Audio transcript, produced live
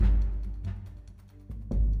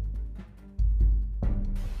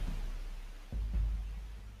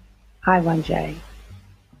Hi, 1J.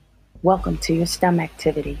 Welcome to your STEM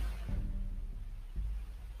activity.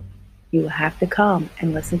 You will have to come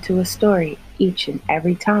and listen to a story each and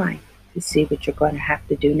every time to see what you're going to have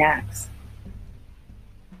to do next.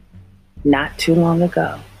 Not too long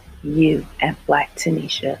ago, you and Black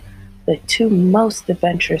Tanisha, the two most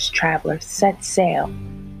adventurous travelers, set sail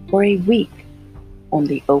for a week on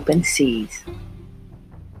the open seas.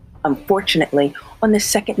 Unfortunately, on the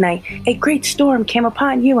second night, a great storm came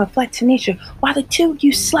upon you and Black Tanisha while the two of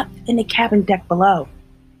you slept in the cabin deck below.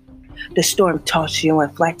 The storm tossed you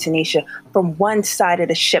and Black Tanisha from one side of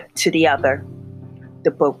the ship to the other.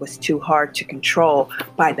 The boat was too hard to control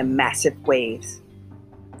by the massive waves.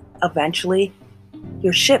 Eventually,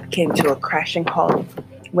 your ship came to a crashing halt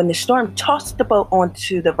when the storm tossed the boat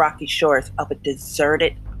onto the rocky shores of a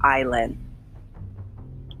deserted island.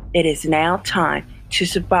 It is now time to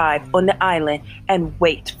survive on the island and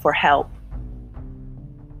wait for help.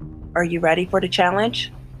 Are you ready for the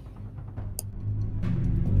challenge?